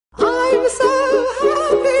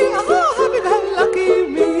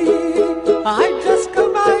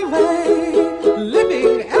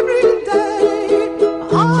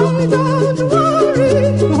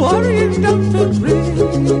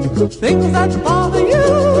things that bother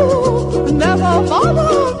you never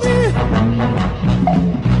bother me.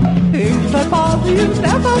 Things that bother you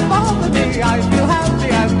never bother me. I feel happy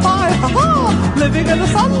and fine, ha-ha. Living in the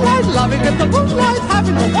sunlight, loving in the moonlight,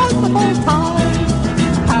 having a wonderful time.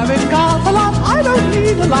 Having got a lot, I don't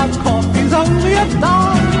need a lot, coffee's only a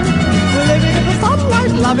dime. Living in the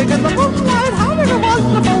sunlight, loving in the moonlight, having a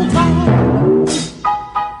wonderful time.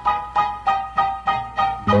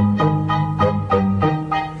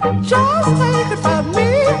 Just take it from me,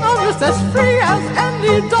 I'm just as free as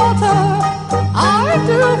any daughter. I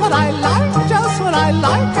do what I like, just what I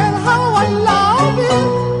like, and how I love it.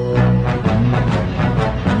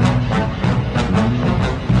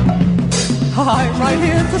 I'm right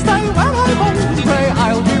here to stay when I'm old and grey,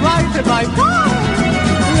 I'll be right in my prime.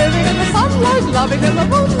 Living in the sunlight, loving in the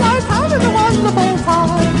moonlight, having a wonderful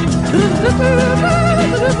time.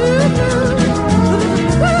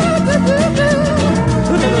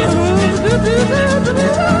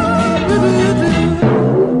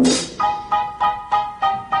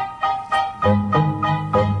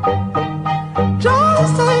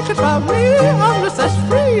 Just take it from me, I'm just as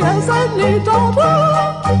free as any daughter.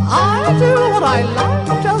 I do what I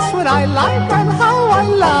like, just what I like, and how I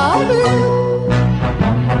love it.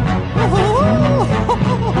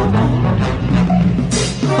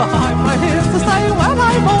 I'm right here to stay when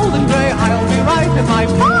I'm old and grey, I'll be right in my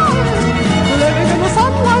prime. Living in the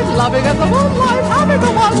sunlight, loving in the moonlight, having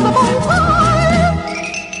a wonderful time.